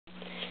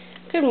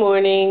Good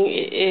morning.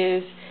 It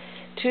is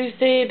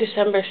Tuesday,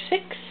 December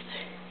 6th,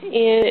 and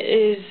it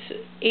is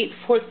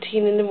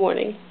 8:14 in the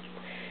morning.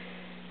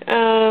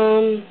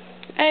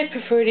 I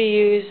prefer to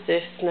use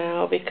this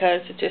now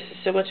because it just is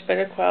so much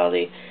better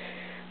quality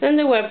than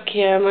the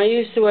webcam. I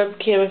use the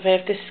webcam if I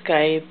have to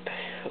Skype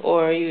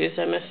or use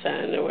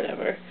MSN or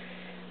whatever.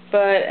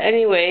 But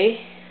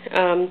anyway,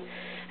 I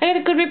got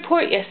a good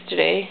report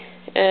yesterday.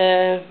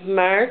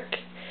 Mark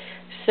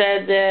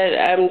said that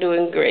I'm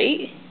doing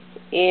great.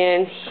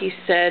 And he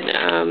said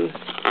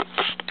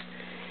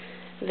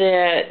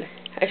that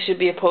I should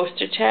be a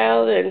poster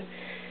child and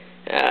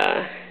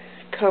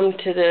come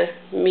to the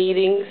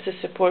meetings, the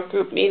support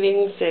group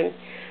meetings, and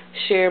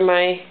share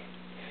my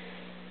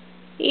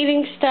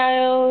eating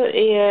style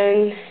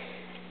and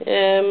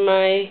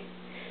my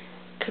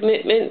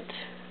commitment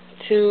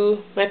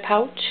to my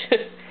pouch.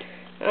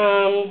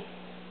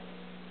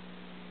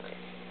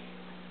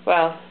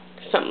 Well,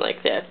 something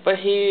like that. But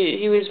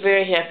he was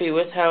very happy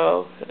with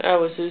how I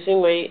was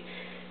losing weight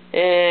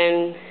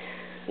and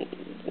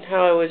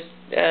how I was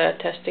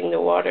testing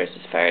the waters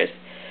as far as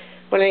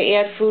when I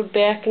add food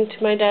back into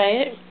my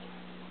diet.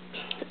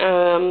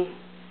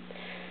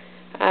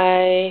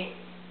 I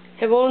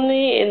have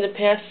only in the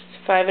past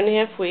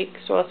 5.5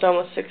 weeks, well, it's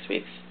almost 6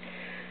 weeks.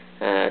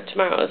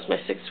 Tomorrow is my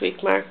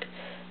 6-week mark.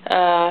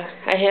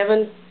 I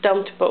haven't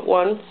dumped but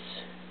once,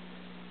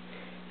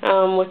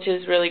 which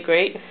is really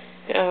great.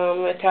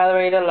 I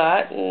tolerate a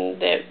lot,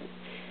 and that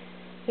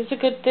is a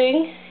good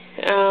thing.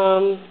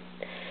 I'm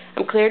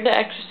cleared to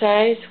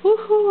exercise.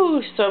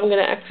 Woohoo! So I'm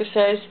going to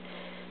exercise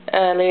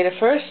later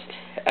first.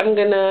 I'm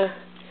going to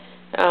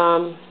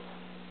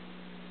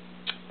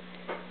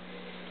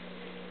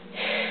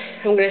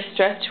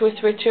stretch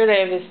with Richard. I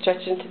have to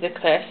stretch into the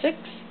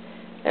classics.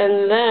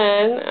 And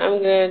then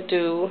I'm going to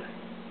do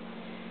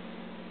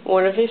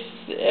one of his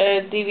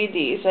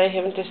DVDs. I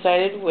haven't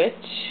decided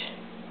which.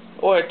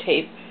 Or a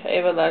tape. I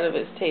have a lot of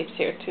his tapes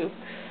here too.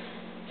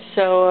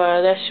 So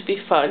that should be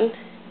fun.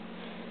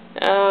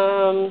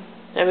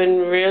 I've been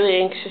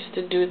really anxious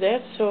to do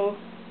that, so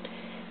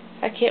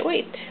I can't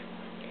wait.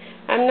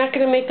 I'm not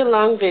going to make a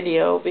long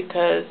video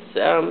because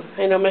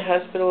I know my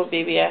husband will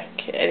be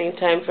back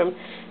anytime from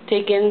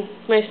taking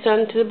my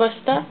son to the bus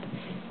stop.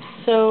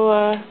 So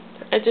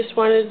I just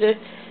wanted to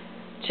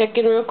check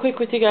in real quick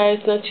with you guys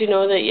and let you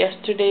know that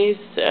yesterday's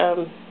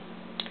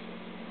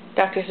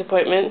doctor's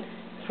appointment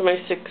for my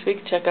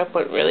 6-week checkup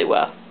went really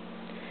well.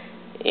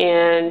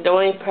 And the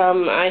only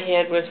problem I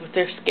had was with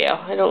their scale.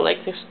 I don't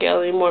like their scale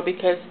anymore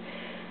because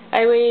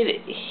I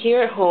weighed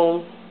here at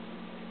home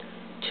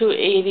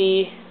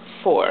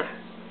 284.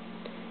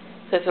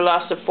 So it's a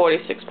loss of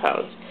 46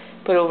 pounds.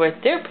 But over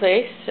at their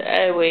place,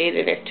 I weighed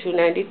in at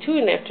 292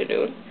 in the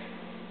afternoon,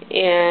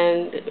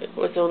 and it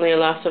was only a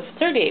loss of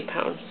 38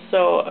 pounds.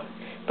 So,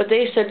 but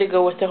they said to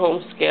go with the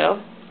home scale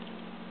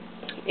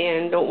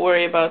and don't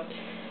worry about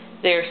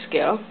their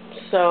scale.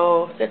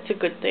 So that's a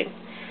good thing.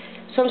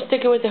 So I'm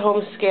sticking with the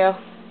home scale.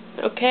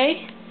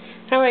 Okay?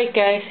 Alright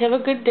guys, have a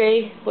good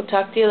day. We'll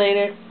talk to you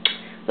later.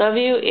 Love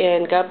you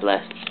and God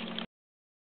bless.